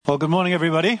Well, good morning,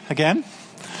 everybody, again.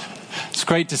 It's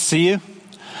great to see you.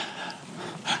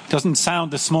 Doesn't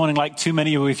sound this morning like too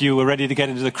many of you were ready to get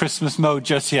into the Christmas mode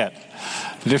just yet.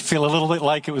 Did it feel a little bit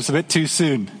like it was a bit too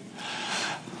soon?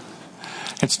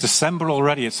 It's December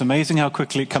already. It's amazing how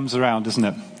quickly it comes around, isn't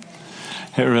it?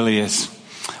 It really is.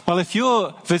 Well, if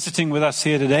you're visiting with us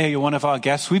here today, or you're one of our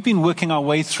guests, we've been working our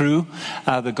way through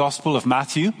the Gospel of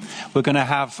Matthew. We're going to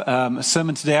have a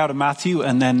sermon today out of Matthew,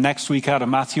 and then next week out of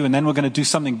Matthew, and then we're going to do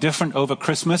something different over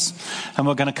Christmas, and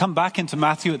we're going to come back into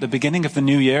Matthew at the beginning of the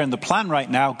new year. And the plan right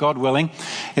now, God willing,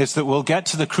 is that we'll get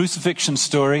to the crucifixion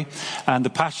story and the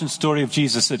passion story of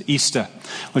Jesus at Easter,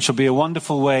 which will be a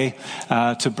wonderful way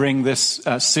to bring this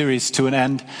series to an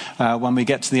end when we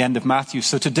get to the end of Matthew.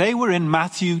 So today we're in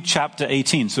Matthew chapter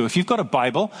 18. So if you've got a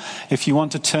Bible, if you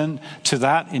want to turn to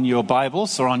that in your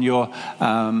Bibles or on your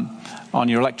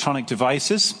electronic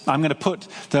devices, I'm going to put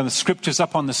the scriptures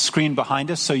up on the screen behind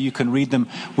us so you can read them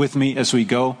with me as we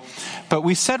go. But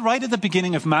we said right at the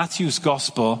beginning of Matthew's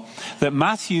Gospel that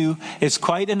Matthew is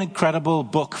quite an incredible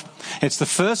book. It's the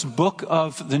first book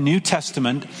of the New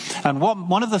Testament, and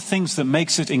one of the things that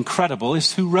makes it incredible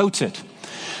is who wrote it.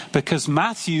 Because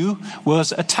Matthew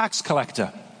was a tax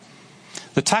collector.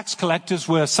 The tax collectors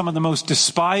were some of the most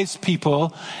despised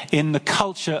people in the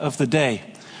culture of the day.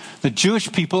 The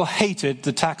Jewish people hated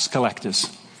the tax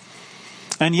collectors.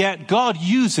 And yet God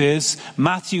uses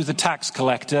Matthew the tax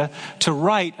collector to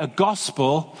write a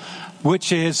gospel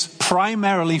which is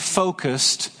primarily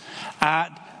focused at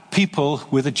people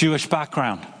with a Jewish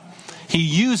background. He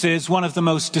uses one of the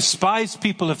most despised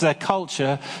people of their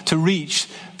culture to reach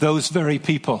those very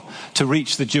people, to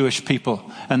reach the Jewish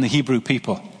people and the Hebrew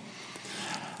people.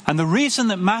 And the reason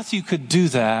that Matthew could do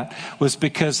that was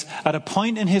because at a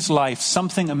point in his life,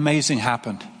 something amazing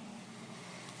happened.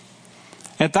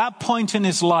 At that point in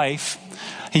his life,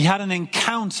 he had an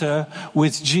encounter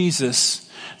with Jesus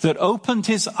that opened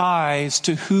his eyes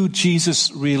to who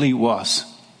Jesus really was.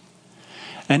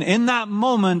 And in that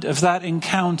moment of that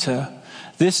encounter,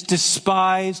 this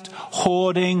despised,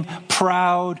 hoarding,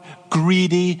 proud,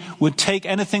 greedy, would take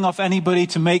anything off anybody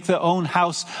to make their own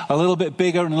house a little bit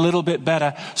bigger and a little bit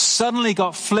better, suddenly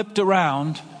got flipped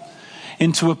around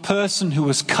into a person who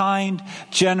was kind,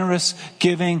 generous,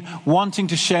 giving, wanting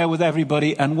to share with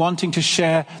everybody and wanting to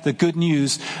share the good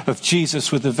news of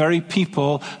Jesus with the very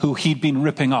people who he'd been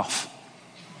ripping off.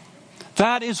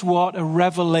 That is what a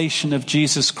revelation of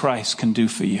Jesus Christ can do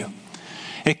for you.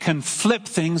 It can flip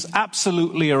things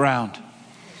absolutely around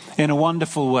in a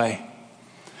wonderful way.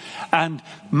 And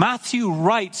Matthew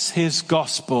writes his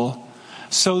gospel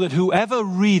so that whoever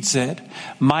reads it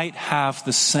might have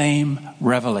the same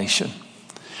revelation,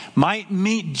 might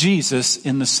meet Jesus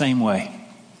in the same way.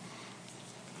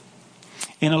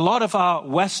 In a lot of our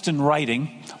Western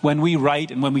writing, when we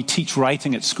write and when we teach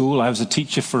writing at school, I was a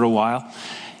teacher for a while,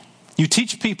 you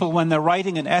teach people when they're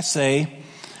writing an essay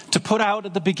to put out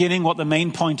at the beginning what the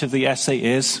main point of the essay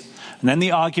is, and then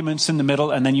the arguments in the middle,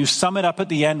 and then you sum it up at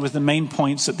the end with the main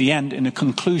points at the end in a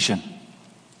conclusion.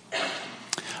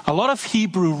 A lot of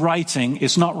Hebrew writing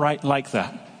is not right like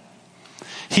that.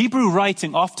 Hebrew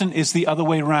writing often is the other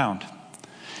way around.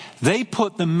 They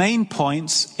put the main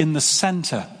points in the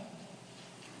center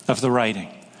of the writing,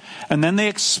 and then they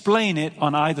explain it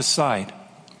on either side.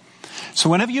 So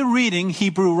whenever you're reading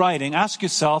Hebrew writing, ask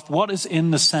yourself, what is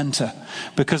in the center?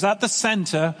 Because at the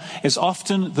center is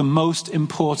often the most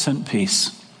important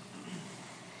piece.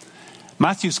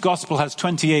 Matthew's gospel has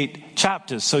 28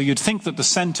 chapters, so you'd think that the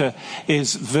center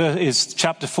is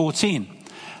chapter 14.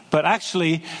 But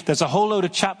actually, there's a whole load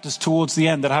of chapters towards the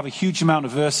end that have a huge amount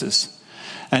of verses.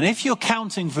 And if you're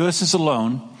counting verses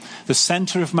alone, the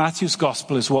center of Matthew's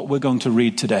gospel is what we're going to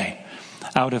read today,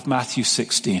 out of Matthew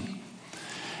 16.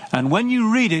 And when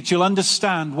you read it, you'll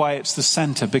understand why it's the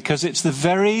center, because it's the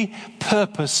very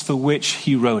purpose for which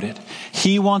he wrote it.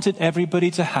 He wanted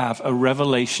everybody to have a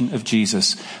revelation of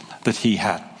Jesus that he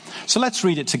had. So let's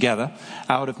read it together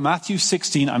out of Matthew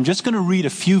 16. I'm just going to read a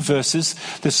few verses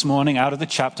this morning out of the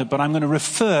chapter, but I'm going to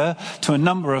refer to a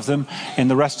number of them in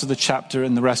the rest of the chapter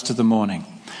and the rest of the morning.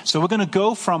 So we're going to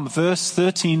go from verse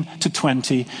 13 to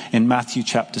 20 in Matthew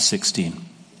chapter 16.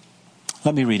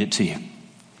 Let me read it to you.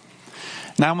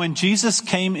 Now when Jesus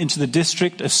came into the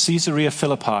district of Caesarea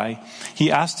Philippi,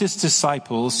 he asked his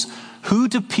disciples, "Who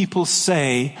do people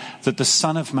say that the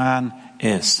Son of Man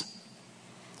is?"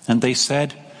 And they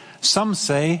said, "Some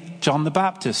say John the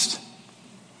Baptist,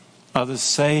 others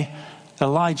say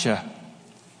Elijah,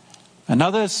 and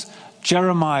others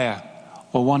Jeremiah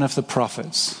or one of the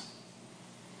prophets."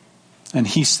 And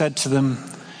he said to them,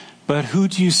 "But who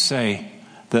do you say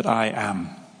that I am?"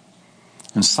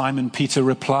 And Simon Peter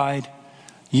replied,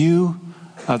 You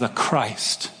are the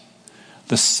Christ,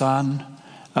 the Son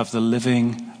of the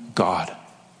living God."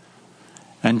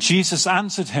 And Jesus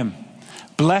answered him,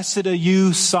 "Blessed are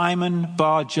you, Simon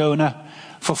Bar-Jonah,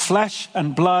 for flesh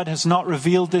and blood has not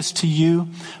revealed this to you,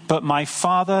 but my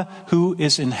Father who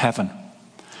is in heaven.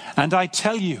 And I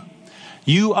tell you,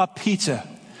 you are Peter,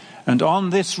 and on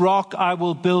this rock I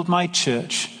will build my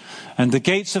church, and the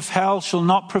gates of hell shall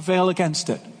not prevail against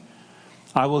it.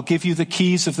 I will give you the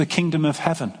keys of the kingdom of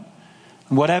heaven.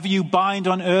 And whatever you bind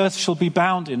on earth shall be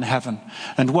bound in heaven,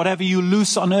 and whatever you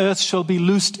loose on earth shall be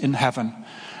loosed in heaven."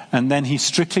 And then he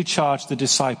strictly charged the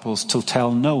disciples to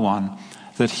tell no one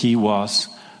that he was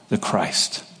the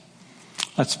Christ.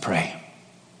 Let's pray.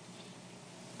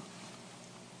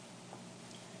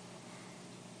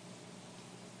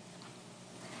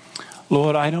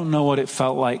 Lord, I don't know what it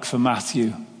felt like for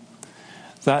Matthew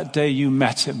that day you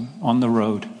met him on the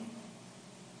road,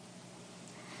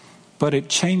 but it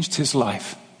changed his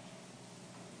life.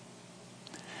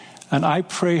 And I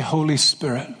pray, Holy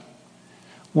Spirit,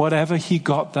 whatever he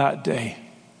got that day,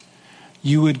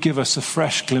 you would give us a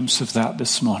fresh glimpse of that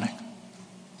this morning.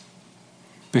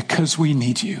 Because we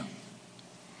need you.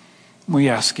 We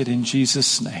ask it in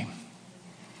Jesus' name.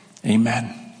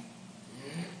 Amen.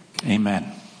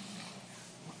 Amen.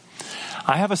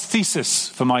 I have a thesis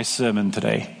for my sermon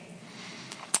today.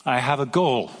 I have a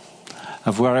goal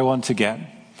of where I want to get.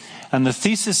 And the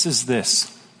thesis is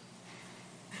this: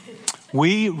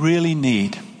 we really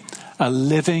need a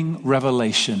living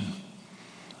revelation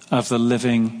of the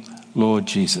living Lord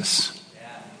Jesus.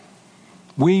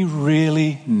 We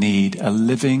really need a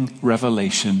living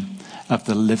revelation of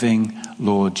the living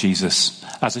Lord Jesus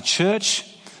as a church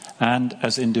and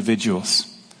as individuals.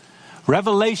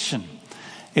 Revelation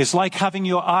is like having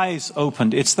your eyes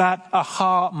opened. It's that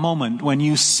aha moment when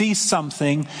you see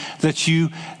something that you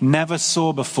never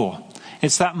saw before.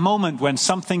 It's that moment when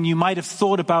something you might have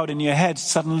thought about in your head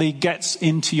suddenly gets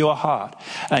into your heart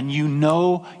and you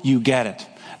know you get it.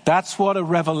 That's what a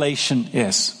revelation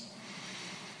is.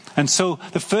 And so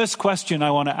the first question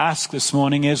I want to ask this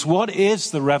morning is, what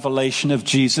is the revelation of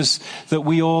Jesus that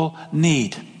we all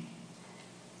need?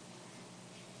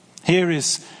 Here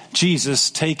is Jesus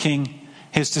taking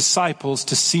his disciples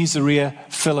to Caesarea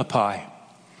Philippi.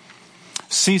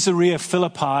 Caesarea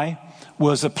Philippi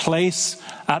was a place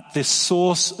at the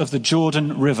source of the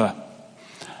Jordan River.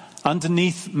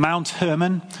 Underneath Mount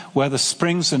Hermon, where the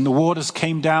springs and the waters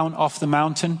came down off the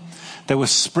mountain, there were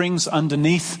springs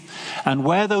underneath. And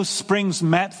where those springs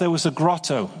met, there was a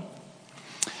grotto.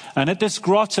 And at this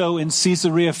grotto in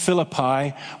Caesarea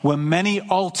Philippi were many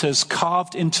altars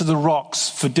carved into the rocks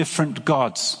for different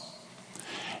gods.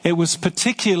 It was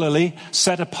particularly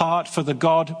set apart for the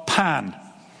god Pan,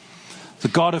 the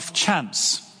god of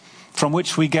chance, from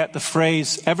which we get the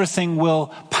phrase, everything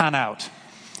will pan out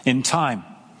in time.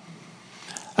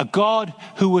 A god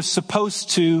who was supposed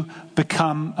to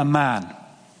become a man.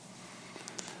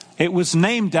 It was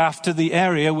named after, the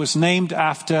area was named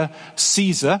after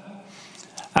Caesar,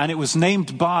 and it was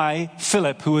named by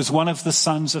Philip, who was one of the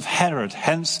sons of Herod,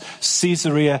 hence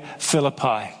Caesarea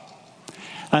Philippi.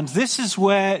 And this is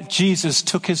where Jesus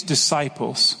took his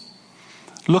disciples,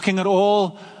 looking at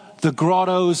all the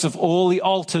grottos of all the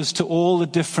altars to all the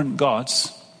different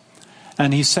gods.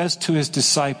 And he says to his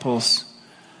disciples,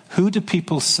 "Who do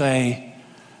people say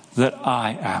that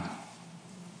I am?"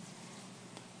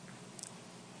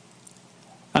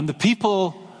 And the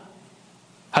people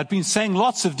had been saying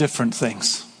lots of different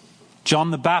things.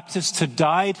 John the Baptist had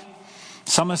died.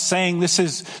 Some are saying this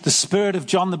is the spirit of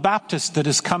John the Baptist that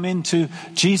has come into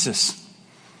Jesus.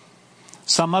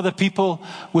 Some other people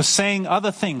were saying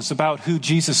other things about who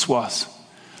Jesus was.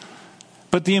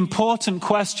 But the important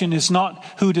question is not,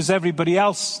 who does everybody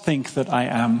else think that I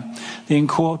am? The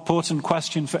important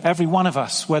question for every one of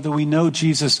us, whether we know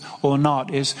Jesus or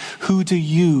not, is, who do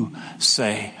you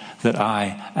say that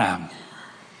I am?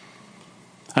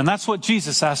 And that's what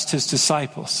Jesus asked his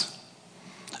disciples.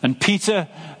 And Peter,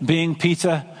 being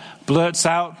Peter, blurts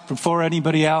out before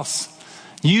anybody else,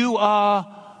 "You are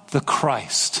the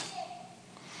Christ,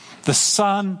 the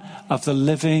Son of the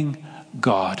living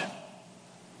God."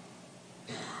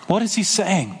 What is he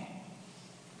saying?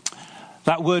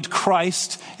 That word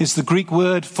Christ is the Greek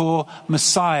word for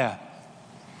Messiah.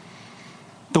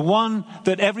 The one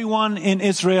that everyone in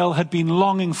Israel had been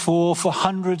longing for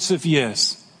hundreds of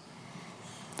years.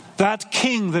 That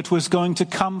king that was going to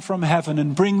come from heaven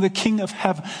and bring the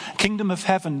kingdom of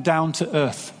heaven down to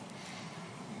earth.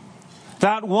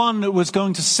 That one that was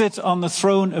going to sit on the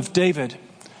throne of David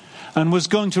and was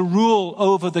going to rule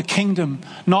over the kingdom,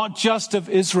 not just of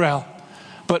Israel,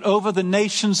 but over the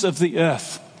nations of the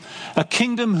earth. A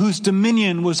kingdom whose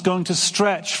dominion was going to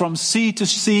stretch from sea to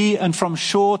sea and from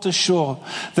shore to shore.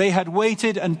 They had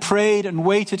waited and prayed and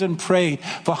waited and prayed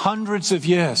for hundreds of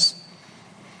years.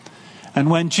 And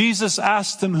when Jesus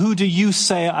asked them, "Who do you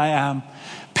say I am?"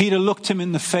 Peter looked him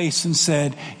in the face and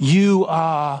said, "You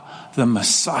are the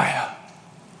Messiah.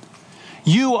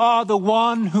 You are the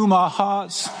one whom our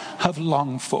hearts have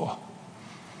longed for.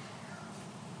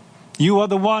 You are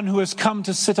the one who has come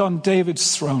to sit on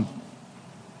David's throne.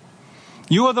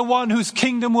 You are the one whose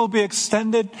kingdom will be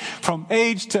extended from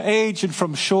age to age and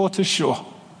from shore to shore.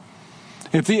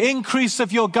 If the increase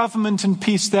of your government and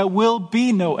peace, there will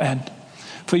be no end.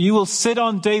 For you will sit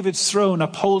on David's throne,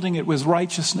 upholding it with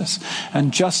righteousness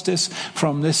and justice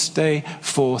from this day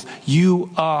forth. You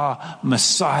are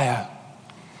Messiah,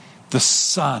 the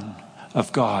Son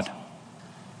of God."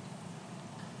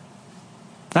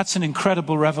 That's an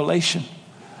incredible revelation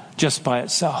just by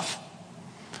itself.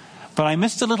 But I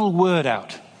missed a little word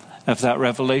out of that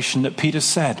revelation that Peter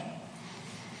said.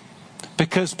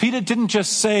 Because Peter didn't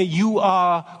just say, "You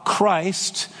are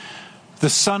Christ, the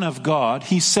Son of God."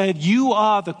 He said, "You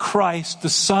are the Christ, the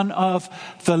Son of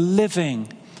the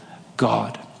living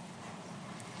God."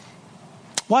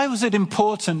 Why was it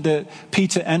important that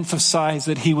Peter emphasized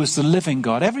that he was the living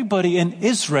God? Everybody in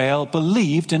Israel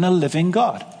believed in a living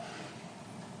God.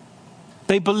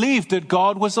 They believed that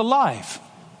God was alive.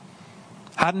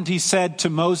 Hadn't he said to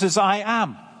Moses, "I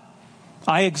am.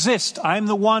 I exist. I'm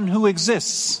the one who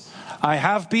exists. I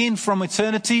have been from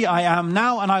eternity. I am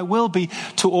now, and I will be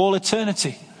to all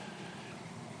eternity."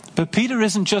 But Peter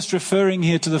isn't just referring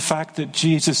here to the fact that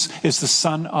Jesus is the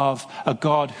Son of a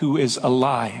God who is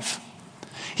alive.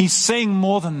 He's saying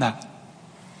more than that.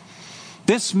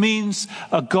 This means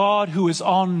a God who is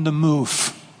on the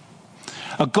move.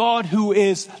 A God who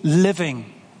is living.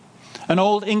 An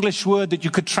old English word that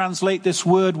you could translate this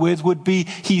word with would be,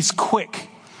 he's quick.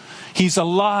 He's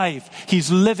alive. He's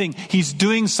living. He's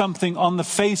doing something on the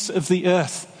face of the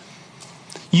earth.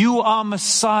 You are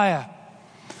Messiah,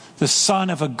 the Son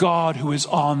of a God who is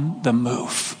on the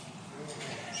move.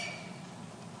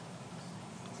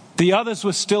 The others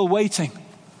were still waiting.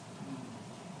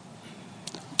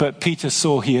 But Peter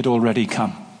saw he had already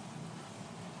come.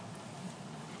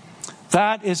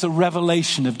 That is a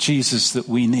revelation of Jesus that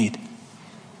we need.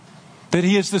 That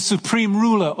he is the supreme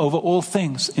ruler over all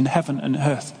things in heaven and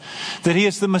earth. That he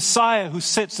is the Messiah who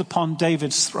sits upon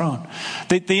David's throne.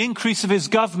 That the increase of his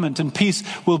government and peace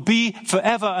will be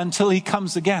forever until he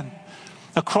comes again,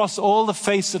 across all the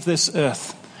face of this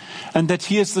earth. And that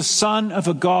he is the Son of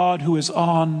a God who is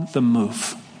on the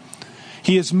move.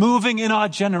 He is moving in our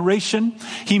generation.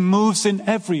 He moves in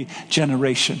every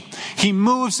generation. He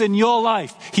moves in your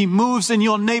life. He moves in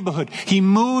your neighborhood. He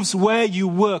moves where you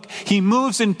work. He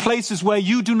moves in places where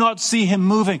you do not see him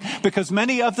moving, because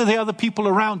many of the other people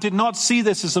around did not see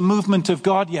this as a movement of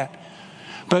God yet.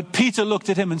 But Peter looked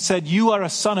at him and said, "You are a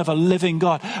son of a living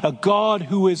God, a God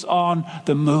who is on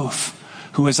the move,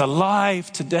 who is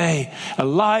alive today,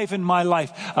 alive in my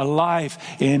life, alive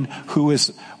in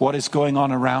what is going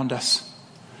on around us."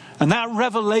 And that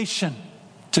revelation,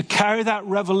 to carry that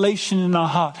revelation in our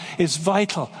heart, is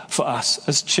vital for us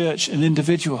as church and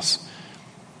individuals.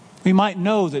 We might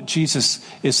know that Jesus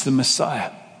is the Messiah.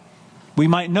 We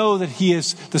might know that he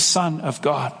is the Son of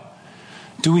God.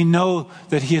 Do we know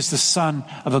that he is the Son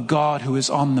of a God who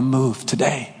is on the move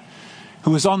today?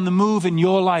 Who is on the move in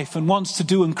your life and wants to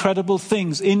do incredible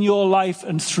things in your life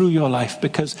and through your life?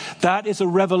 Because that is a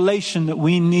revelation that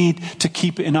we need to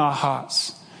keep in our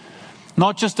hearts.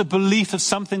 Not just a belief of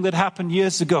something that happened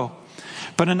years ago,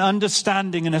 but an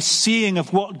understanding and a seeing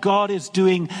of what God is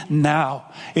doing now,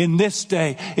 in this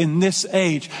day, in this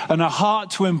age, and a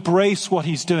heart to embrace what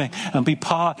he's doing and be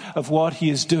part of what he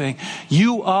is doing.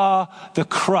 You are the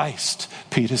Christ,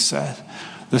 Peter said,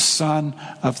 the Son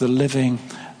of the living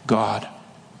God.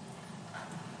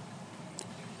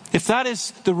 If that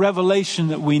is the revelation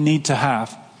that we need to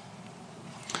have,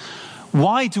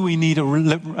 why do we need a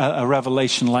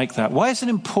revelation like that? Why is it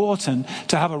important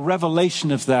to have a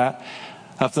revelation of that,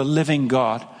 of the living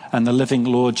God and the living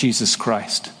Lord Jesus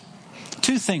Christ?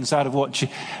 Two things out of what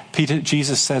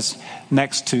Jesus says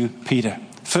next to Peter.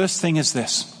 First thing is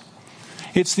this: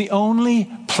 it's the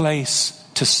only place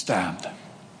to stand.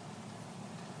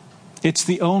 It's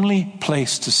the only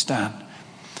place to stand.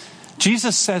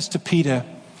 Jesus says to Peter,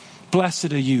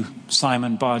 "Blessed are you,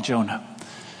 Simon Bar-Jonah.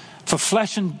 For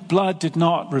flesh and blood did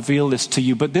not reveal this to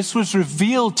you, but this was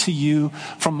revealed to you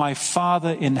from my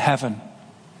Father in heaven.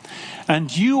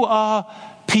 And you are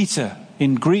Peter,"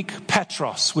 in Greek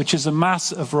Petros, which is a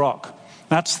mass of rock.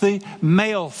 That's the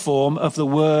male form of the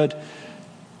word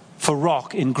for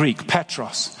rock in Greek,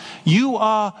 Petros. You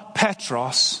are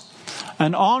Petros,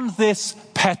 and on this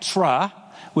Petra,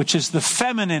 which is the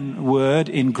feminine word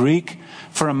in Greek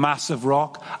for a massive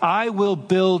rock, I will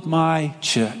build my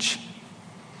church.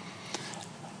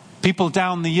 People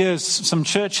down the years, some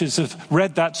churches have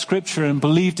read that scripture and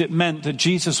believed it meant that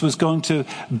Jesus was going to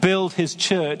build his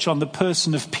church on the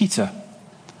person of Peter.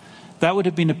 That would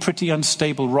have been a pretty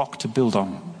unstable rock to build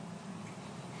on.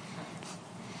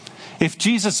 If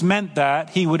Jesus meant that,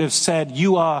 he would have said,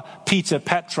 you are Peter,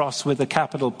 Petros with a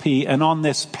capital P, and on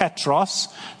this Petros,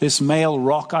 this male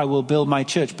rock, I will build my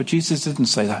church. But Jesus didn't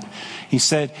say that. He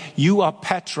said, you are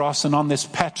Petros, and on this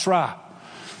Petra,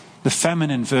 the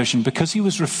feminine version, because he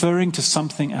was referring to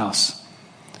something else.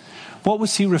 What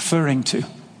was he referring to?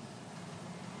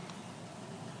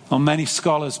 Well, many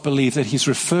scholars believe that he's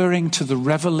referring to the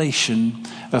revelation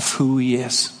of who he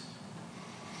is.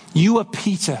 You are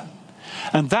Peter.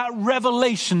 And that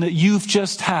revelation that you've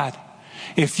just had,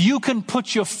 if you can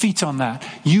put your feet on that,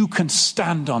 you can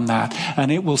stand on that,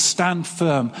 and it will stand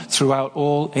firm throughout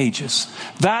all ages.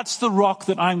 That's the rock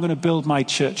that I'm going to build my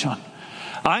church on.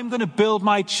 I'm going to build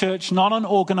my church not on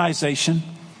organization.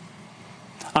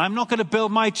 I'm not going to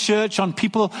build my church on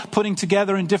people putting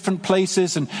together in different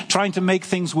places and trying to make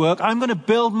things work. I'm going to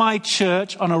build my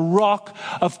church on a rock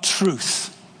of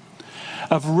truth,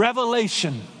 of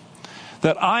revelation,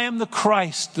 that I am the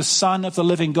Christ, the Son of the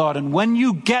living God. And when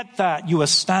you get that, you are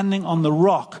standing on the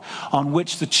rock on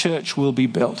which the church will be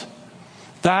built.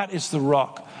 That is the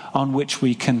rock on which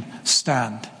we can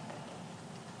stand.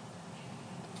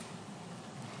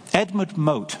 Edward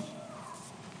Mote.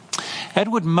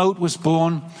 Edward Mote was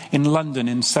born in London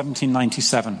in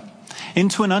 1797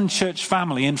 into an unchurched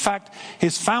family. In fact,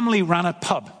 his family ran a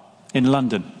pub in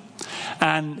London.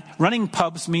 And running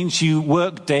pubs means you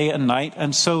work day and night.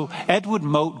 And so Edward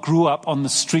Mote grew up on the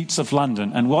streets of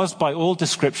London and was, by all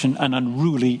description, an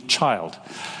unruly child,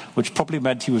 which probably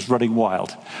meant he was running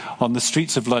wild on the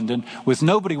streets of London with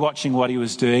nobody watching what he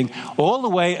was doing, all the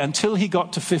way until he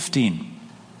got to 15.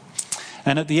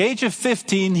 And at the age of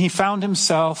 15, he found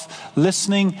himself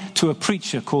listening to a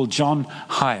preacher called John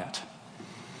Hyatt,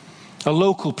 a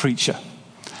local preacher.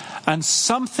 And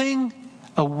something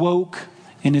awoke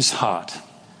in his heart.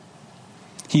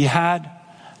 He had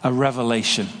a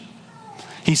revelation.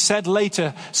 He said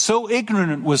later, so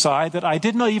ignorant was I that I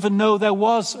did not even know there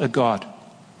was a God.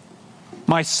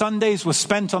 My Sundays were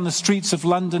spent on the streets of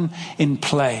London in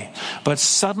play. But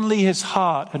suddenly his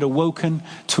heart had awoken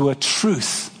to a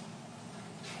truth.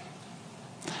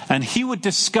 And he would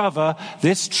discover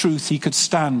this truth he could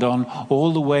stand on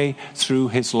all the way through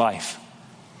his life.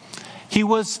 He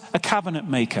was a cabinet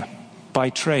maker by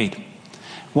trade.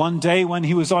 One day when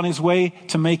he was on his way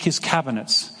to make his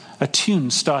cabinets, a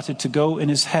tune started to go in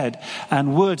his head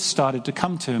and words started to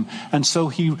come to him. And so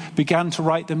he began to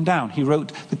write them down. He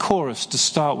wrote the chorus to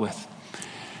start with.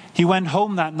 He went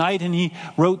home that night and he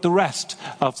wrote the rest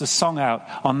of the song out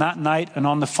on that night and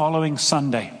on the following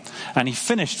Sunday. And he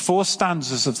finished 4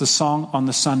 stanzas of the song on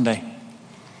the Sunday.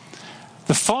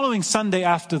 The following Sunday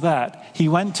after that, he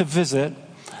went to visit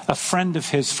a friend of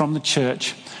his from the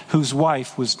church whose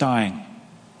wife was dying.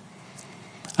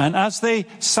 And as they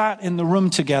sat in the room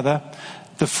together,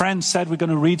 the friend said, we're going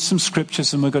to read some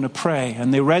scriptures and we're going to pray.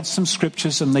 And they read some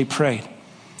scriptures and they prayed.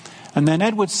 And then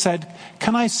Edward said,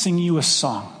 can I sing you a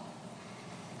song?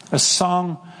 A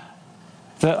song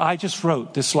that I just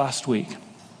wrote this last week.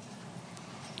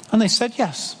 And they said,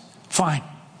 yes, fine.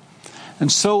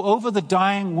 And so over the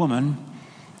dying woman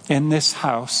in this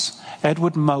house,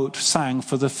 Edward Mote sang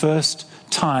for the first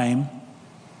time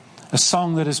a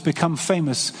song that has become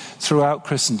famous throughout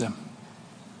Christendom.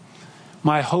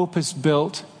 My hope is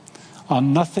built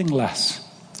on nothing less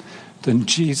than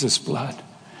Jesus' blood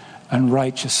and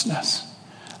righteousness.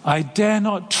 I dare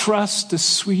not trust the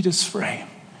sweetest frame,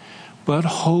 but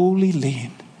wholly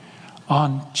lean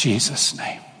on Jesus'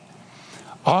 name.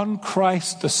 On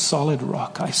Christ, the solid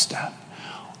rock, I stand.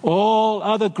 All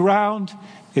other ground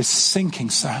is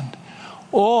sinking sand.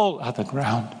 All other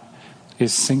ground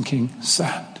is sinking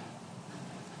sand.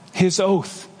 His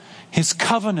oath, his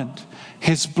covenant,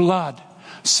 his blood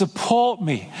support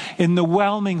me in the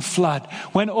whelming flood.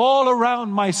 When all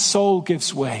around my soul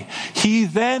gives way, he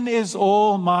then is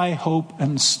all my hope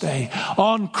and stay.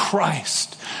 On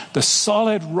Christ, the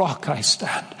solid rock I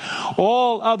stand.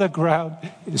 All other ground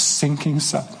is sinking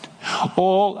sand.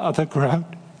 All other ground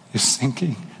is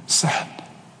sinking sand.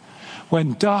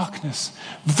 When darkness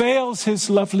veils his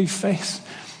lovely face,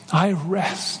 I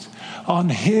rest on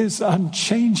his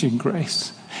unchanging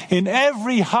grace. In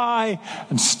every high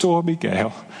and stormy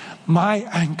gale, my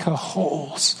anchor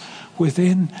holds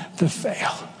within the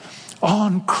veil.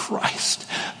 On Christ,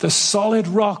 the solid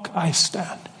rock, I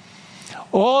stand.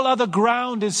 All other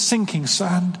ground is sinking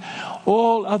sand.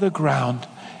 All other ground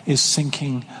is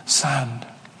sinking sand.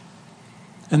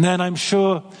 And then I'm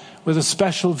sure with a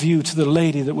special view to the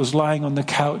lady that was lying on the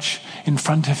couch in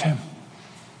front of him.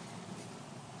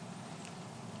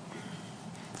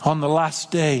 On the last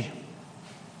day,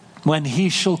 when he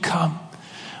shall come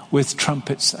with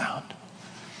trumpet sound.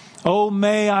 Oh,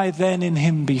 may I then in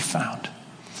him be found,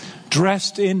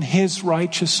 dressed in his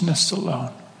righteousness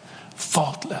alone,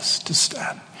 faultless to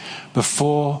stand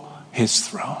before his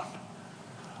throne.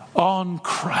 On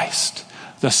Christ,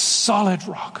 the solid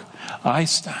rock, I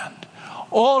stand.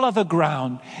 All other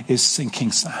ground is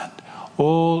sinking sand.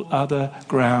 All other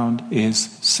ground is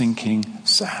sinking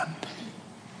sand.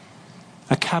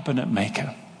 A cabinet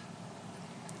maker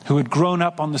who had grown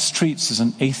up on the streets as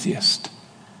an atheist.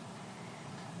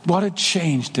 What had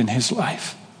changed in his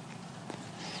life?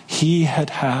 He had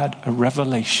had a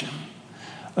revelation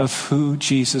of who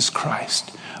Jesus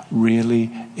Christ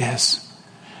really is.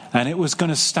 And it was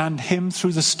going to stand him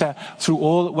through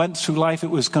all that went through life. It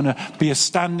was going to be a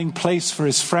standing place for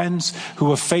his friends who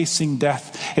were facing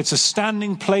death. It's a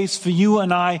standing place for you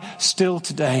and I still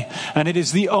today. And it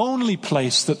is the only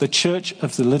place that the church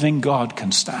of the living God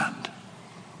can stand,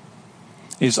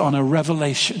 is on a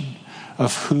revelation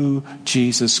of who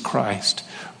Jesus Christ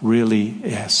really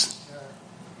is.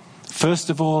 First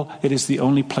of all, it is the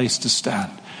only place to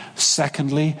stand.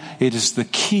 Secondly, it is the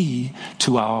key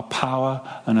to our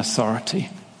power and authority.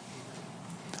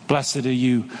 Blessed are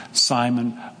you,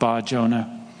 Simon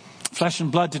Bar-Jonah. Flesh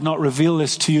and blood did not reveal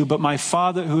this to you, but my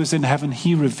Father who is in heaven,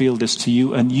 he revealed this to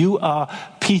you. And you are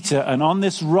Peter, and on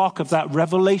this rock of that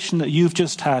revelation that you've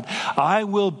just had, I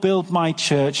will build my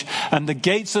church, and the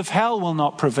gates of hell will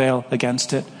not prevail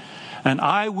against it. And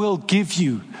I will give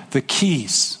you the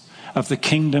keys of the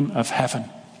kingdom of heaven.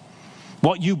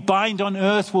 What you bind on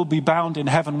earth will be bound in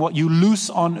heaven. What you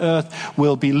loose on earth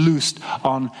will be loosed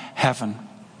on heaven,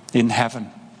 in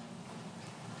heaven.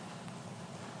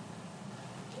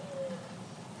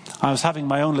 I was having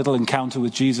my own little encounter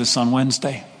with Jesus on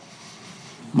Wednesday.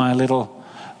 My little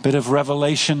bit of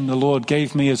revelation the Lord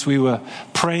gave me as we were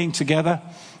praying together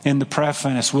in the prayer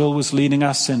furnace. Will was leading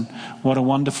us, and what a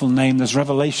wonderful name. There's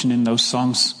revelation in those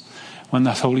songs when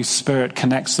the Holy Spirit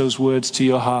connects those words to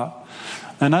your heart.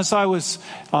 And as I was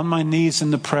on my knees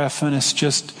in the prayer furnace,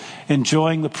 just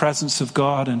enjoying the presence of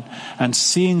God and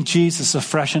seeing Jesus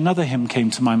afresh, another hymn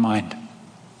came to my mind.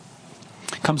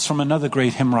 It comes from another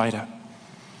great hymn writer,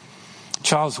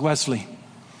 Charles Wesley.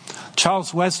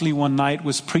 Charles Wesley one night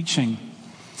was preaching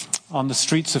on the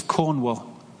streets of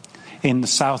Cornwall in the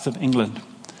south of England.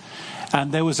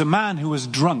 And there was a man who was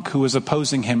drunk who was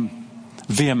opposing him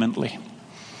vehemently.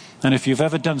 And if you've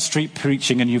ever done street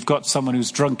preaching and you've got someone who's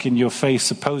drunk in your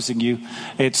face opposing you,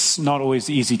 it's not always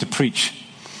easy to preach.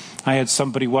 I had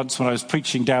somebody once when I was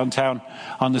preaching downtown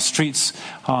on the streets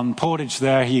on Portage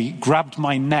there, he grabbed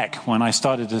my neck when I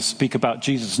started to speak about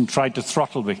Jesus and tried to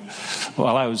throttle me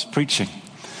while I was preaching.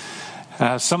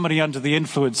 Somebody under the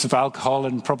influence of alcohol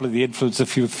and probably the influence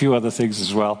of a few other things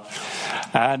as well.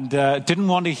 And didn't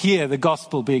want to hear the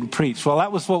gospel being preached. Well,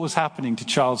 that was what was happening to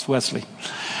Charles Wesley.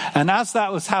 And as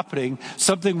that was happening,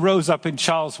 something rose up in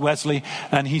Charles Wesley,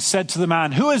 and he said to the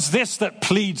man, "Who is this that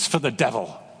pleads for the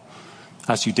devil?"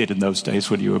 As you did in those days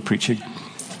when you were preaching.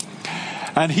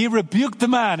 And he rebuked the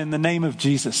man in the name of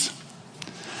Jesus.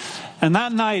 And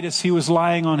that night, as he was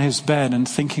lying on his bed and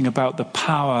thinking about the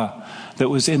power that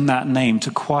was in that name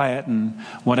to quieten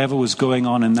whatever was going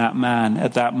on in that man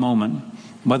at that moment,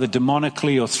 whether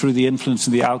demonically or through the influence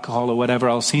of the alcohol or whatever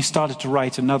else, he started to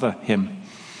write another hymn.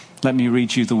 Let me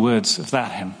read you the words of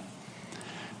that hymn.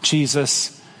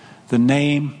 Jesus, the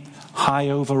name high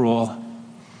over all,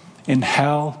 in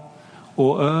hell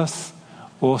or earth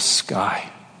or sky,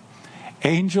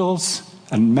 angels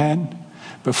and men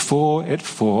before it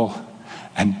fall,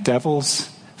 and devils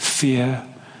fear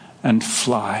and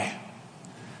fly.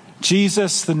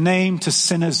 Jesus, the name to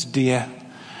sinners dear,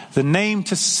 the name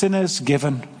to sinners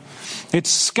given, it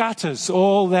scatters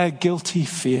all their guilty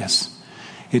fears.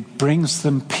 It brings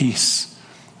them peace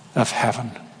of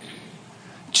heaven.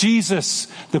 Jesus,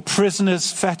 the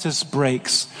prisoner's fetters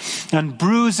breaks and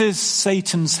bruises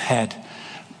Satan's head.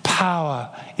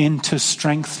 Power into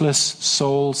strengthless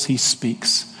souls he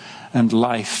speaks, and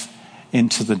life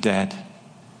into the dead.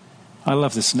 I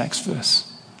love this next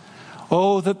verse.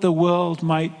 Oh, that the world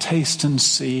might taste and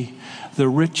see the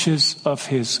riches of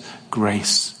his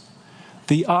grace.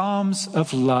 The arms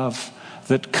of love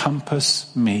that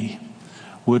compass me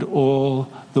would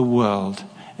all the world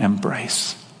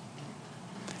embrace.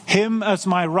 Him as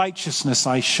my righteousness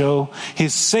I show,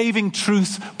 his saving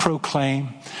truth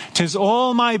proclaim. 'Tis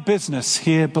all my business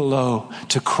here below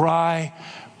to cry,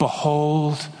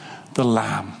 behold the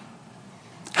Lamb.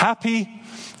 Happy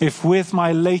if with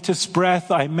my latest breath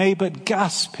I may but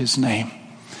gasp his name.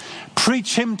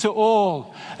 Preach him to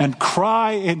all and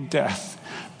cry in death,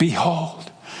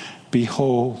 behold,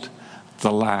 behold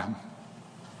the Lamb.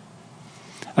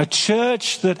 A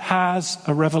church that has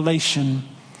a revelation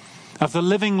of the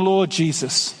living Lord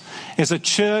Jesus is a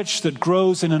church that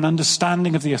grows in an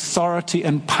understanding of the authority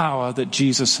and power that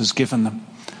Jesus has given them.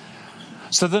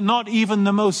 So that not even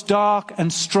the most dark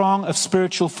and strong of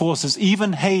spiritual forces,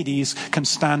 even Hades, can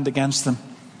stand against them.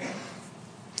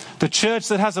 The church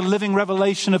that has a living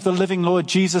revelation of the living Lord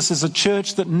Jesus is a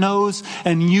church that knows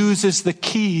and uses the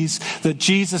keys that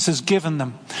Jesus has given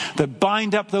them, that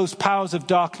bind up those powers of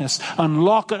darkness,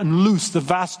 unlock and loose the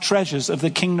vast treasures of the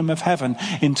kingdom of heaven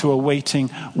into a waiting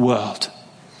world.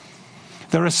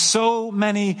 There are so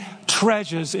many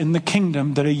treasures in the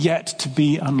kingdom that are yet to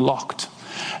be unlocked.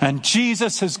 And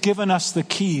Jesus has given us the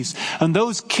keys. And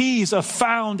those keys are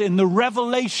found in the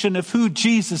revelation of who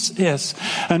Jesus is.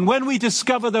 And when we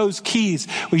discover those keys,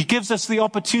 he gives us the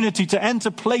opportunity to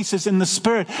enter places in the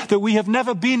Spirit that we have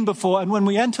never been before. And when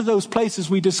we enter those places,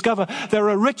 we discover there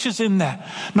are riches in there.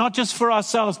 Not just for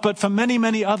ourselves, but for many,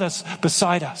 many others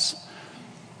beside us.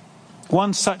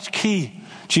 One such key,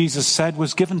 Jesus said,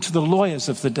 was given to the lawyers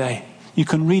of the day. You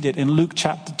can read it in Luke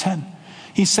chapter 10.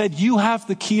 He said, you have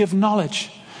the key of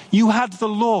knowledge. You had the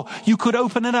law. You could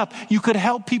open it up. You could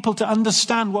help people to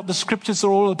understand what the scriptures are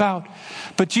all about.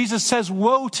 But Jesus says,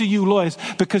 woe to you lawyers,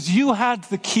 because you had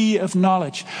the key of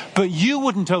knowledge, but you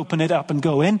wouldn't open it up and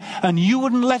go in, and you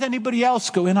wouldn't let anybody else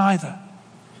go in either.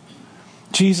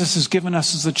 Jesus has given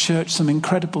us as a church some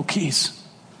incredible keys.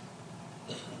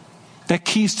 They're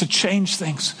keys to change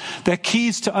things. They're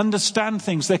keys to understand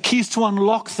things. They're keys to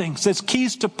unlock things. There's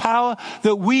keys to power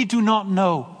that we do not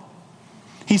know.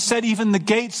 He said even the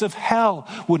gates of hell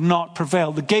would not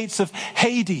prevail. The gates of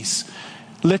Hades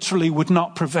literally would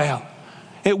not prevail.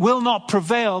 It will not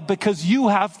prevail because you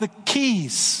have the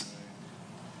keys.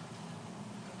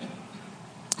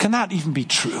 Can that even be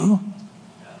true?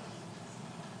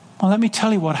 Well, let me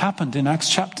tell you what happened in Acts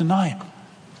chapter 9.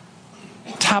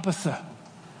 Tabitha,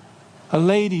 a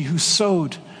lady who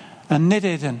sewed and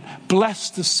knitted and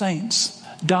blessed the saints,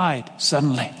 died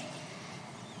suddenly.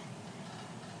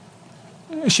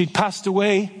 She'd passed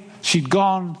away. She'd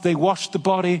gone. They washed the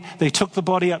body. They took the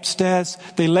body upstairs.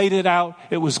 They laid it out.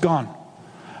 It was gone.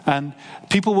 And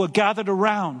people were gathered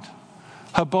around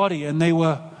her body, and they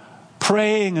were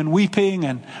praying and weeping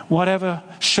and whatever,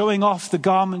 showing off the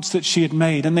garments that she had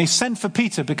made. And they sent for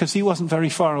Peter because he wasn't very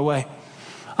far away.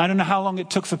 I don't know how long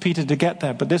it took for Peter to get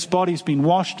there, but this body's been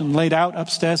washed and laid out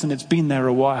upstairs, and it's been there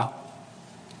a while.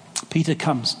 Peter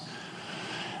comes,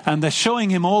 and they're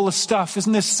showing him all the stuff.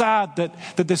 Isn't this sad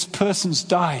that this person's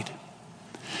died?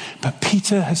 But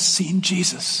Peter has seen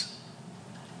Jesus.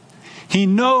 He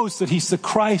knows that he's the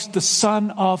Christ, the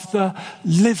Son of the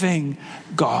living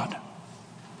God.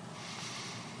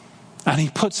 And he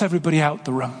puts everybody out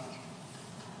the room.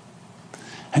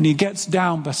 And he gets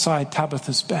down beside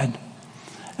Tabitha's bed.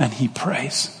 And he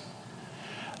prays.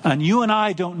 And you and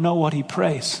I don't know what he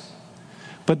prays.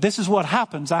 But this is what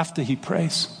happens after he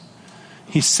prays.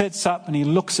 He sits up and he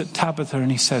looks at Tabitha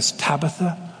and he says,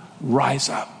 Tabitha, rise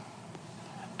up.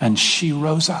 And she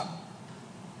rose up.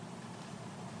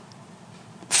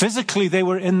 Physically, they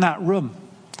were in that room.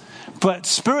 But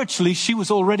spiritually, she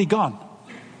was already gone.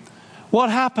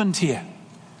 What happened here?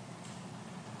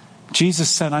 Jesus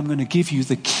said, I'm going to give you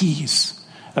the keys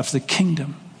of the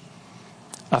kingdom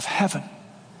of heaven.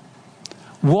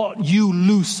 What you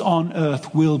loose on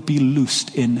earth will be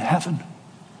loosed in heaven.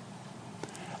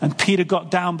 And Peter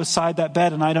got down beside that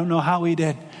bed, and I don't know how he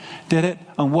did it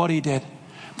and what he did.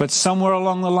 But somewhere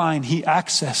along the line, he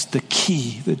accessed the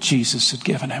key that Jesus had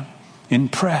given him in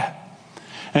prayer.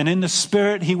 And in the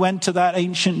Spirit, he went to that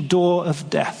ancient door of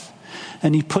death.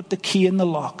 And he put the key in the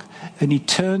lock. And he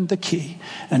turned the key.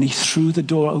 And he threw the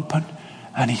door open.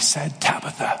 And he said,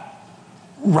 Tabitha,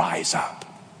 rise up.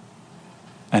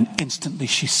 And instantly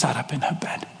she sat up in her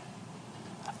bed.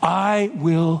 I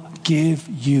will give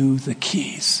you the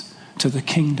keys to the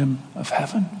kingdom of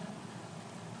heaven.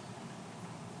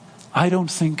 I don't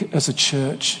think as a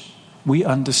church we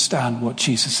understand what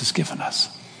Jesus has given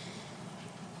us.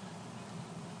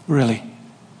 Really.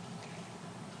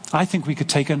 I think we could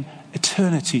take an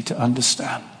eternity to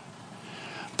understand.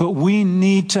 But we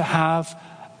need to have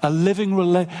a living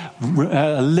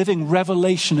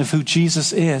revelation of who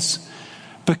Jesus is.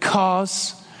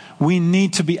 Because we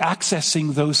need to be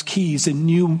accessing those keys in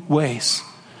new ways.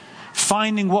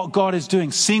 Finding what God is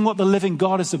doing, seeing what the living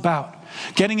God is about.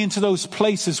 Getting into those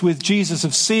places with Jesus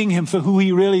of seeing him for who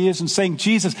he really is and saying,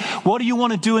 Jesus, what do you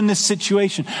want to do in this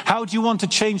situation? How do you want to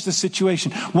change the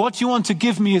situation? What do you want to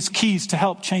give me as keys to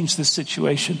help change this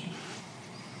situation?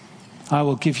 I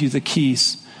will give you the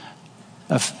keys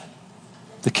of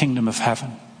the kingdom of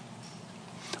heaven.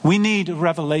 We need a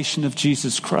revelation of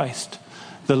Jesus Christ,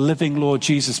 the living Lord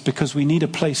Jesus, because we need a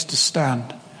place to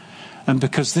stand. And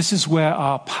because this is where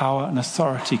our power and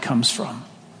authority comes from.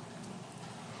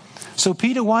 So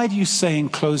Peter, why do you say in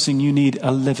closing you need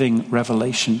a living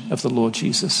revelation of the Lord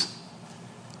Jesus?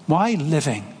 Why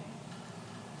living?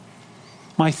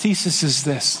 My thesis is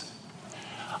this.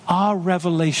 Our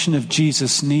revelation of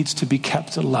Jesus needs to be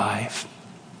kept alive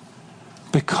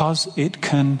because it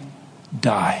can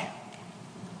die.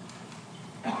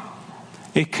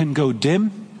 It can go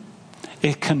dim,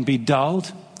 it can be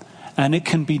dulled, and it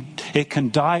can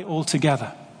die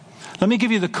altogether. Let me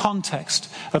give you the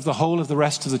context of the whole of the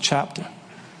rest of the chapter.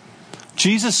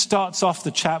 Jesus starts off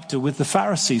the chapter with the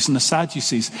Pharisees and the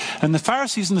Sadducees. And the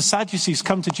Pharisees and the Sadducees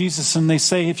come to Jesus and they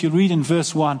say, if you read in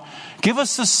verse 1, give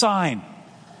us a sign.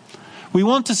 We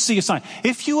want to see a sign.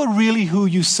 If you are really who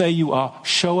you say you are,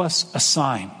 show us a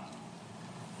sign.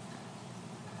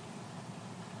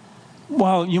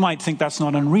 Well, you might think that's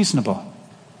not unreasonable.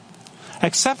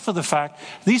 Except for the fact,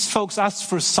 these folks asked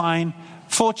for a sign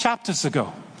 4 chapters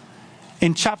ago.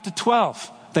 In chapter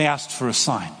 12, they asked for a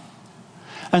sign.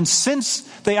 And since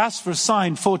they asked for a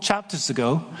sign 4 chapters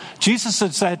ago, Jesus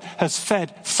has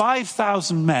fed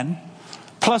 5,000 men,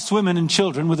 plus women and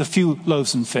children with a few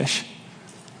loaves and fish.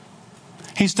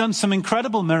 He's done some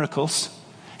incredible miracles.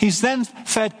 He's then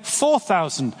fed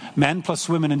 4,000 men, plus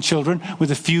women and children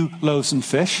with a few loaves and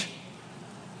fish.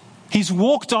 He's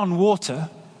walked on water.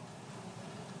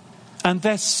 And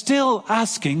they're still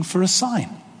asking for a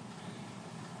sign.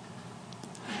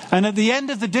 And at the end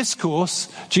of the discourse,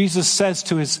 Jesus says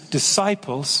to his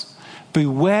disciples,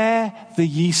 beware the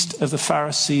yeast of the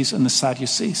Pharisees and the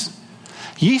Sadducees.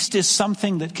 Yeast is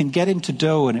something that can get into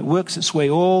dough and it works its way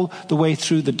all the way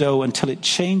through the dough until it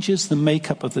changes the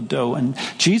makeup of the dough. And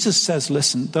Jesus says,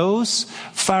 listen, those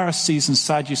Pharisees and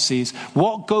Sadducees,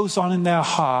 what goes on in their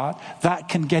heart, that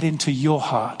can get into your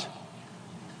heart.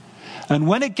 And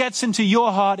when it gets into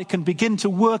your heart, it can begin to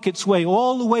work its way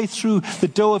all the way through the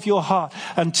dough of your heart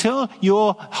until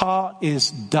your heart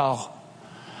is dull,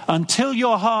 until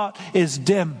your heart is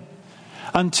dim,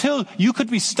 until you could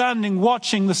be standing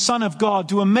watching the Son of God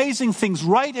do amazing things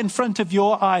right in front of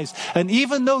your eyes. And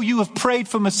even though you have prayed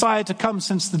for Messiah to come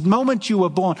since the moment you were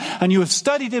born, and you have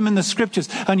studied him in the scriptures,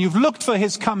 and you've looked for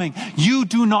his coming, you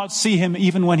do not see him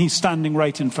even when he's standing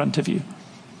right in front of you.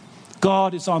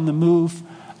 God is on the move.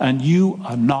 And you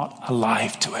are not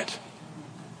alive to it.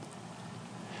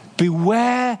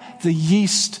 Beware the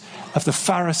yeast of the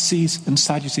Pharisees and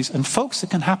Sadducees. And folks,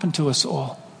 it can happen to us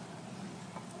all.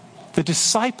 The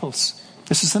disciples,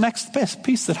 this is the next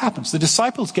piece that happens. The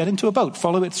disciples get into a boat,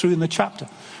 follow it through in the chapter.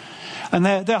 And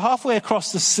they're halfway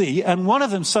across the sea, and one of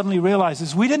them suddenly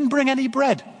realizes, we didn't bring any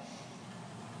bread.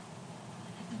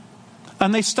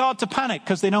 And they start to panic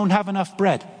because they don't have enough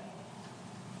bread.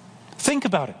 Think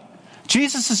about it.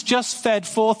 Jesus has just fed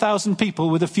 4,000 people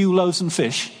with a few loaves and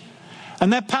fish,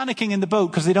 and they're panicking in the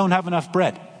boat because they don't have enough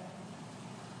bread.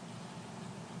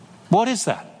 What is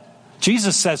that?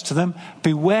 Jesus says to them,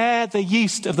 beware the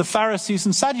yeast of the Pharisees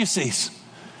and Sadducees.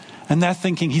 And they're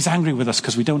thinking, he's angry with us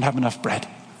because we don't have enough bread.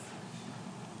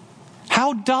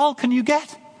 How dull can you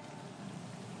get?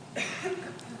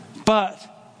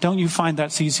 But don't you find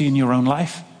that's easy in your own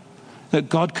life? That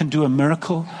God can do a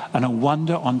miracle and a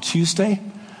wonder on Tuesday,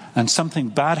 and something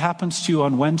bad happens to you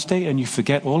on Wednesday and you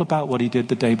forget all about what he did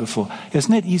the day before.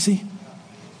 Isn't it easy?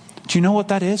 Do you know what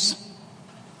that is?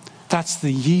 That's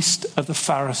the yeast of the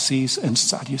Pharisees and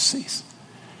Sadducees.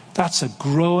 That's a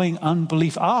growing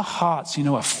unbelief. Our hearts,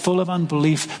 are full of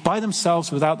unbelief by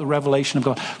themselves without the revelation of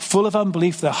God. Full of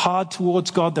unbelief. They're hard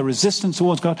towards God. They're resistant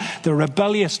towards God. They're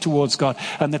rebellious towards God.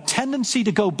 And the tendency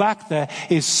to go back there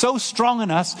is so strong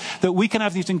in us that we can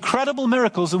have these incredible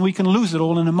miracles and we can lose it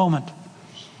all in a moment.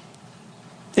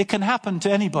 It can happen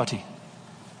to anybody.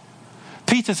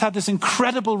 Peter's had this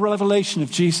incredible revelation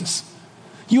of Jesus.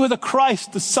 You are the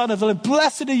Christ, the Son of the Lord.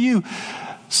 Blessed are you,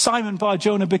 Simon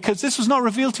Bar-Jonah, because this was not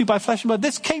revealed to you by flesh and blood.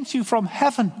 This came to you from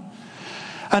heaven.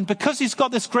 And because he's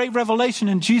got this great revelation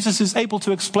and Jesus is able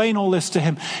to explain all this to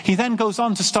him, he then goes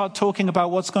on to start talking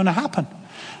about what's going to happen.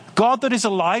 God that is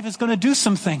alive is going to do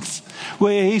some things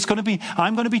where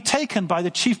I'm going to be taken by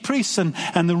the chief priests and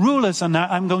the rulers, and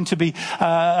I'm going to be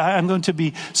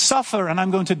suffer, and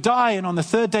I'm going to die, and on the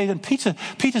third day. Then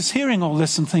Peter's hearing all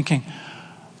this and thinking,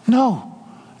 no.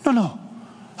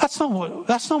 That's not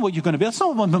what you're going to be. That's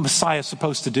not what the Messiah is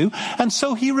supposed to do. And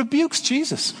so he rebukes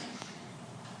Jesus.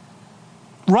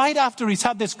 Right after he's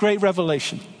had this great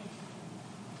revelation.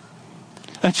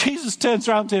 And Jesus turns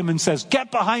around to him and says,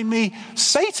 "Get behind me,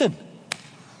 Satan."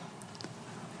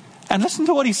 And listen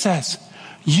to what he says.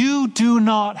 "You do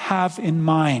not have in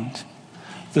mind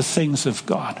the things of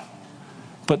God,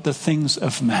 but the things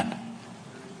of men."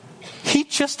 He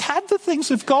just had the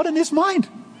things of God in his mind.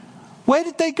 Where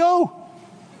did they go?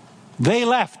 They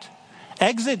left.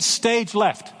 Exit stage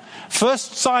left.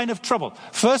 First sign of trouble.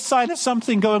 First sign of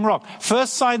something going wrong.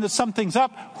 First sign that something's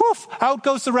up. Woof, out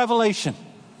goes the revelation.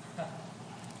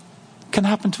 Can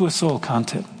happen to us all,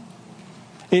 can't it?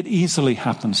 It easily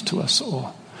happens to us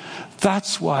all.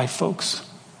 That's why, folks,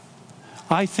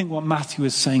 I think what Matthew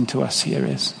is saying to us here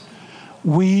is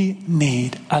we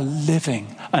need a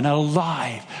living and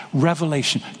alive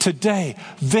revelation today,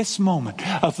 this moment,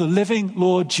 of the living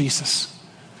Lord Jesus.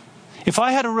 If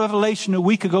I had a revelation a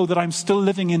week ago that I'm still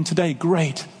living in today,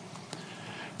 great.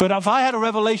 But if I had a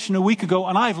revelation a week ago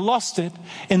and I've lost it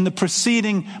in the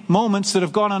preceding moments that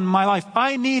have gone on in my life,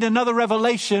 I need another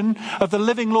revelation of the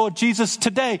living Lord Jesus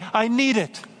today. I need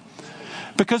it.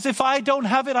 Because if I don't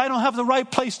have it, I don't have the right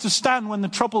place to stand when the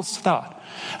troubles start.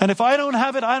 And if I don't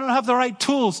have it, I don't have the right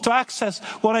tools to access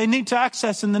what I need to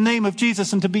access in the name of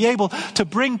Jesus, and to be able to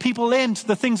bring people into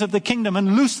the things of the kingdom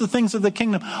and loose the things of the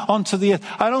kingdom onto the earth.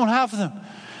 I don't have them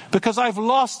because I've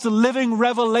lost the living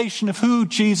revelation of who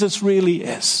Jesus really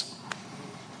is.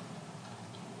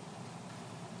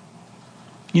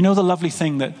 You know the lovely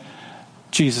thing that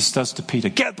Jesus does to Peter?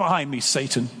 "Get behind me,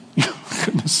 Satan."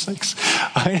 Goodness sakes.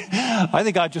 I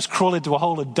think I'd just crawl into a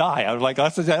hole and die. I was like,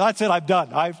 that's it, I'm done.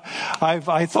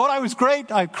 I thought I was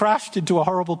great. I crashed into a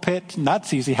horrible pit, and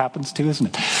that's easy happens too, isn't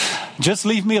it? Just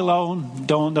leave me alone.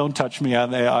 Don't touch me.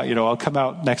 I'll come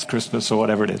out next Christmas or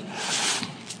whatever it is.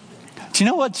 Do you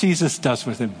know what Jesus does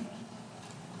with him?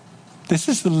 This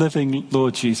is the living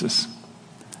Lord Jesus.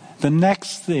 The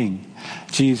next thing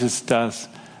Jesus does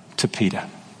to Peter.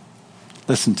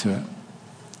 Listen to it.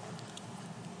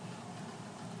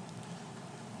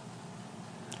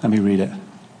 Let me read it.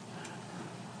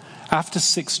 After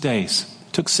 6 days,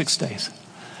 took 6 days.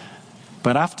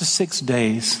 But after 6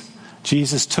 days,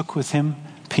 Jesus took with him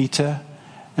Peter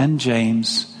and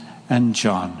James and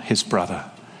John, his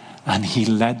brother, and he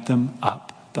led them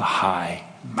up the high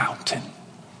mountain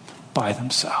by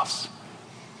themselves.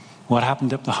 What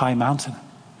happened up the high mountain?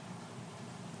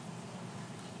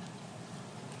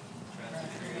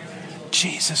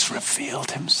 Jesus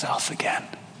revealed himself again.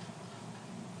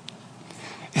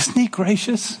 Isn't he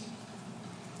gracious?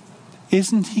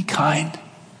 Isn't he kind?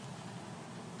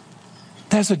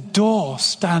 There's a door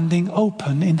standing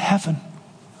open in heaven.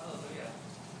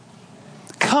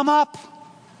 Come up.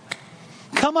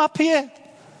 Come up here,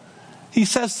 he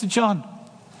says to John.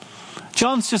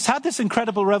 John's just had this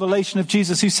incredible revelation of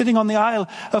Jesus. He's sitting on the Isle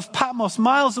of Patmos,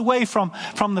 miles away from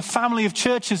the family of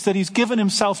churches that he's given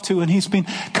himself to, and he's been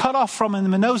cut off from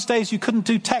them. In those days, you couldn't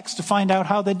do text to find out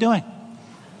how they're doing.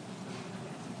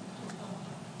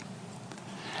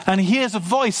 And he hears a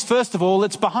voice, first of all,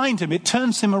 that's behind him. It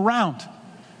turns him around.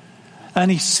 And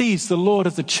he sees the Lord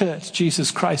of the church,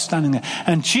 Jesus Christ, standing there.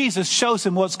 And Jesus shows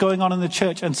him what's going on in the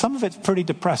church. And some of it's pretty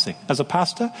depressing. As a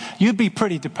pastor, you'd be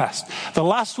pretty depressed. The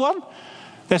last one,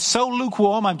 they're so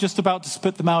lukewarm, I'm just about to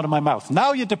spit them out of my mouth.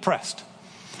 Now you're depressed.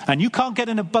 And you can't get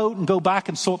in a boat and go back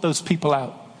and sort those people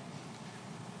out.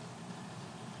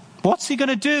 What's he going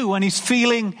to do when he's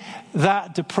feeling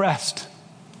that depressed?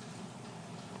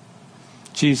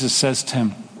 Jesus says to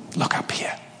him, "Look up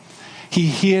here." He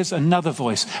hears another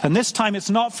voice. And this time it's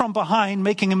not from behind,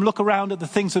 making him look around at the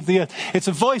things of the earth. It's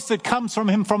a voice that comes from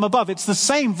him from above. It's the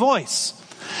same voice,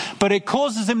 but it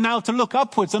causes him now to look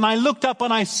upwards. And I looked up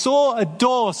and I saw a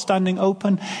door standing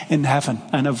open in heaven.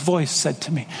 And a voice said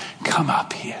to me, "Come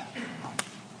up here."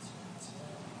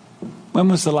 When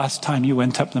was the last time you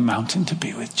went up the mountain to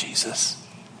be with Jesus?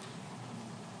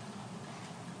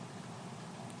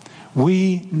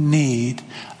 We need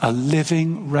a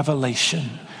living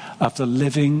revelation of the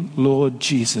living Lord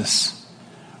Jesus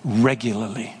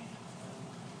regularly.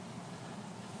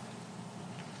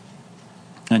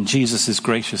 And Jesus is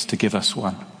gracious to give us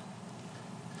one.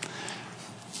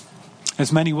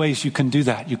 There's many ways you can do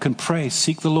that. You can pray,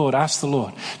 seek the Lord, ask the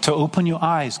Lord to open your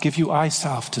eyes, give you eye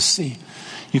salve to see.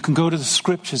 You can go to the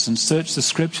scriptures and search the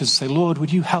scriptures and say, Lord,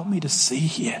 would you help me to see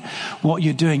here what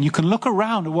you're doing? You can look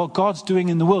around at what God's doing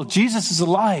in the world. Jesus is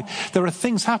alive. There are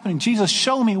things happening. Jesus,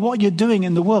 show me what you're doing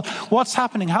in the world. What's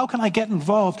happening? How can I get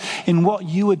involved in what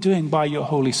you are doing by your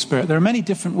Holy Spirit? There are many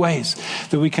different ways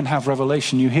that we can have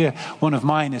revelation. You hear one of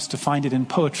mine is to find it in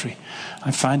poetry.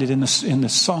 I find it in the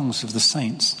songs of the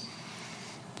saints.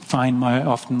 Find my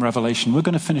often revelation. We're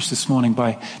going to finish this morning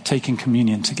by taking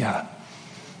communion together.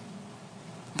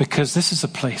 Because this is a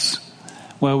place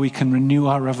where we can renew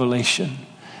our revelation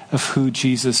of who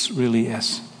Jesus really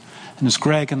is. And as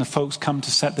Greg and the folks come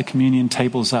to set the communion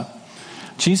tables up,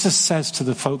 Jesus says to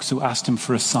the folks who asked him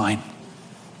for a sign,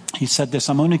 he said this,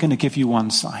 I'm only going to give you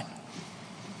one sign.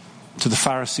 To the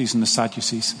Pharisees and the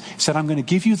Sadducees. He said, I'm going to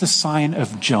give you the sign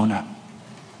of Jonah.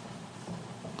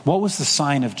 What was the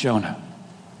sign of Jonah?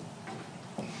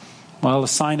 Well, the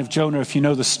sign of Jonah, if you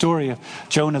know the story of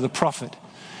Jonah the prophet,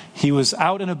 he was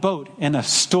out in a boat in a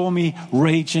stormy,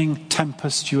 raging,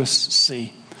 tempestuous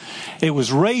sea. It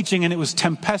was raging and it was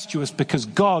tempestuous because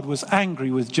God was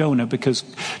angry with Jonah because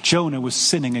Jonah was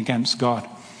sinning against God.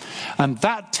 And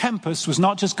that tempest was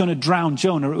not just going to drown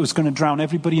Jonah, it was going to drown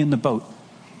everybody in the boat.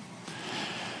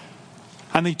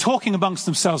 And they're talking amongst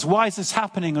themselves, why is this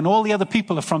happening? And all the other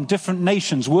people are from different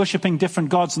nations, worshiping different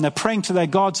gods, and they're praying to their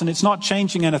gods, and it's not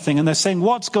changing anything. And they're saying,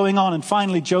 what's going on? And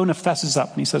finally, Jonah fesses up,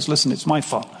 and he says, listen, it's my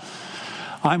fault.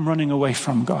 I'm running away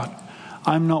from God.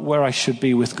 I'm not where I should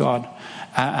be with God.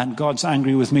 And God's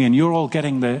angry with me, and you're all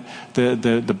getting the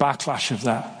backlash of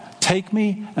that. Take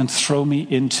me and throw me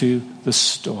into the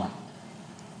storm.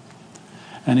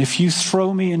 And if you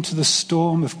throw me into the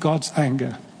storm of God's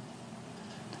anger,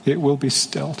 it will be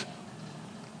stilled.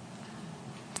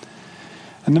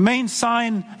 And the main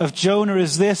sign of Jonah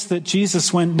is this, that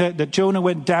Jonah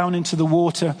went down into the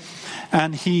water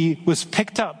and he was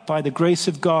picked up by the grace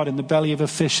of God in the belly of a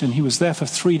fish, and he was there for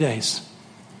 3 days.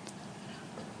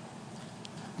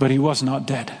 But he was not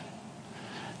dead.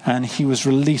 And he was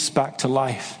released back to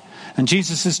life. And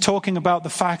Jesus is talking about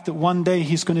the fact that one day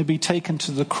he's going to be taken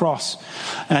to the cross.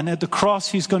 And at the cross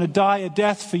he's going to die a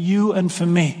death for you and for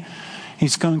me.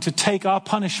 He's going to take our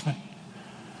punishment.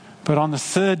 But on the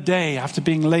third day, after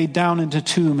being laid down in a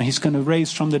tomb, he's going to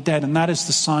raise from the dead. And that is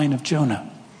the sign of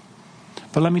Jonah.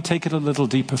 But let me take it a little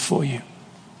deeper for you.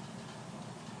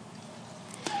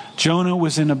 Jonah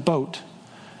was in a boat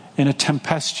in a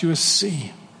tempestuous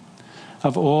sea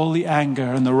of all the anger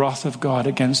and the wrath of God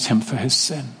against him for his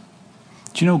sin.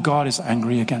 Do you know God is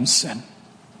angry against sin?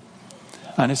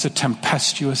 And it's a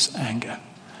tempestuous anger.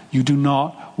 You do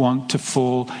not want to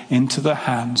fall into the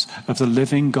hands of the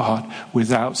living God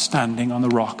without standing on the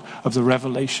rock of the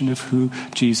revelation of who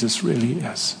Jesus really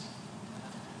is.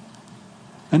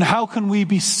 And how can we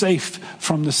be safe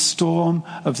from the storm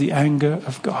of the anger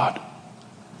of God?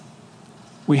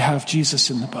 We have Jesus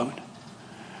in the boat.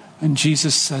 And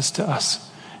Jesus says to us,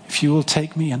 if you will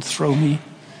take me and throw me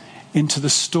into the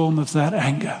storm of that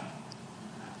anger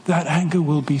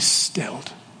will be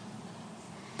stilled.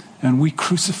 And we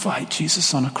crucified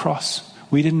Jesus on a cross.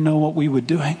 We didn't know what we were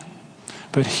doing,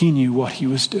 but he knew what he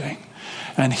was doing.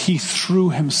 And he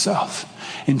threw himself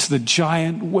into the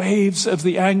giant waves of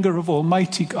the anger of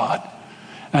Almighty God.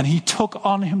 And he took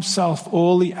on himself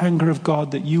all the anger of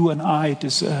God that you and I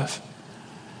deserve.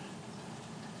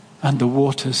 And the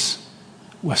waters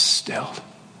were stilled.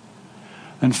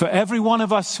 And for every one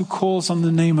of us who calls on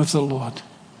the name of the Lord,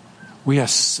 we are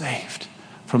saved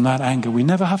from that anger. We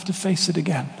never have to face it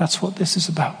again. That's what this is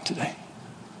about today.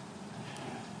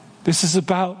 This is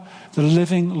about the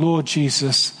living Lord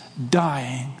Jesus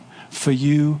dying for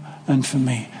you and for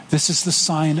me. This is the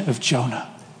sign of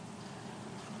Jonah.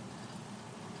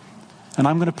 And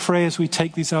I'm going to pray as we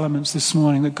take these elements this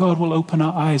morning that God will open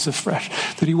our eyes afresh,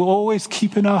 that he will always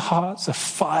keep in our hearts a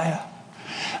fire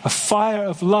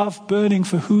of love burning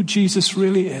for who Jesus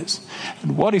really is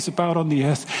and what he's about on the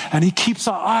earth. And he keeps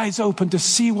our eyes open to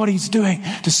see what he's doing,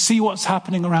 to see what's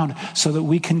happening around, so that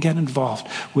we can get involved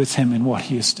with him in what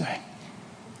he is doing.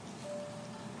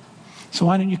 So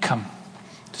why don't you come?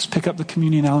 Just pick up the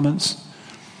communion elements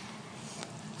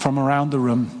from around the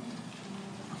room.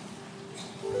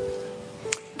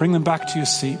 Bring them back to your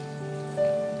seat.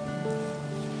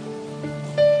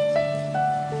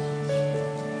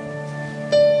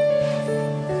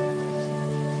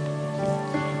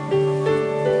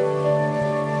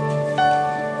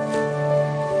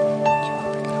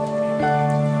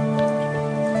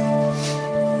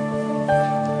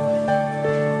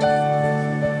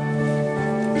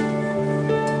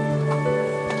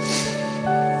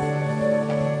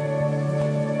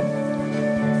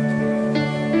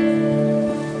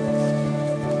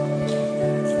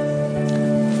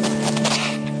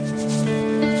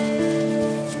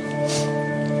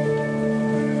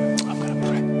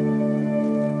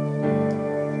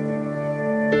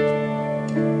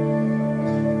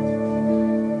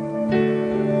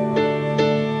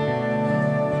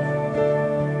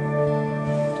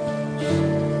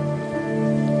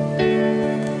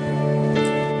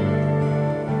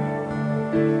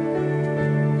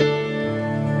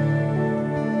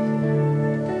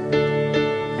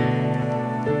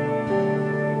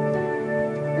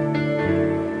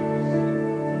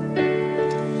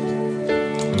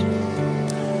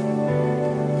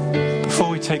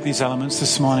 take these elements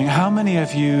this morning, how many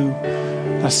of you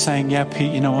are saying, yeah,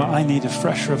 Pete, you know what? I need a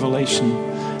fresh revelation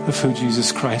of who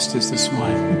Jesus Christ is this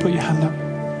morning. You put your hand up.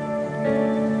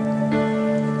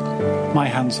 My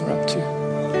hands are up too.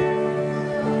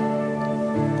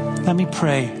 Let me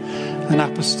pray an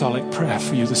apostolic prayer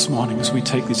for you this morning as we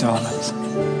take these elements.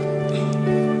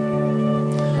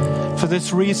 For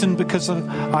this reason, because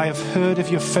I have heard of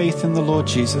your faith in the Lord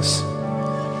Jesus,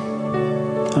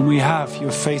 and we have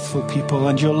your faithful people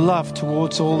and your love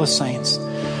towards all the saints,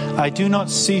 I do not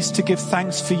cease to give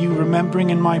thanks for you, remembering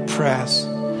in my prayers.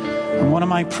 And what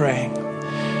am I praying?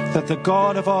 That the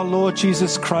God of our Lord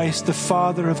Jesus Christ, the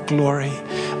Father of glory,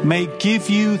 may give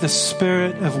you the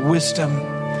spirit of wisdom,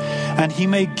 and he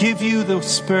may give you the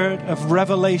spirit of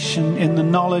revelation in the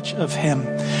knowledge of him,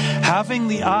 having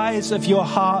the eyes of your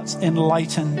hearts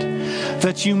enlightened,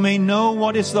 that you may know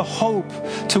what is the hope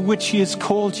to which he has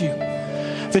called you,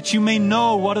 that you may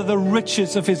know what are the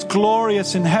riches of his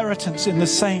glorious inheritance in the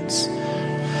saints,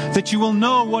 that you will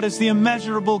know what is the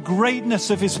immeasurable greatness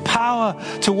of his power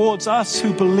towards us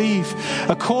who believe,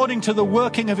 according to the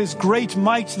working of his great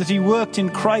might that he worked in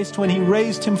Christ when he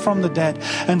raised him from the dead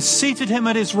and seated him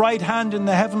at his right hand in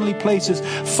the heavenly places,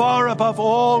 far above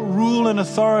all rule and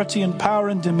authority and power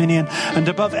and dominion, and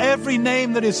above every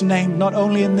name that is named, not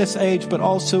only in this age but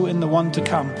also in the one to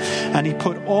come. And he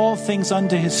put all things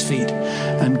under his feet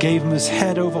and gave him his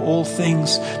head over all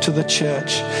things to the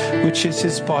church, which is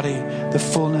his body, the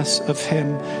fullness of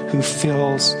him who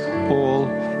fills all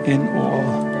in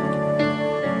all.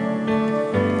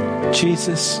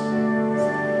 Jesus,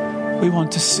 we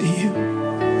want to see you.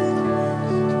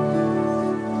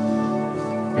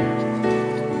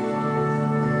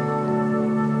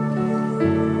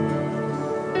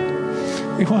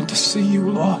 We want to see you,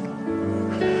 Lord.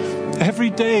 Every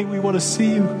day we want to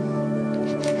see you.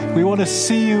 We want to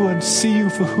see you and see you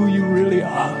for who you really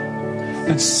are,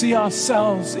 and see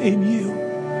ourselves in you,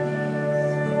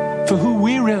 for who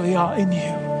we really are in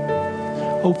you.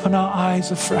 Open our eyes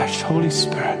afresh, Holy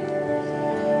Spirit.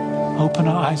 Open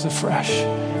our eyes afresh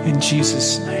in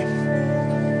Jesus' name.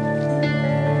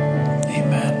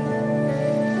 Amen.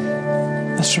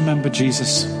 Let's remember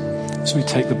Jesus as we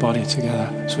take the body together,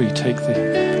 as we take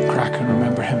the cracker and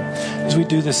remember him. As we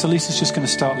do this, Elisa's just going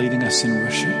to start leading us in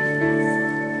worship.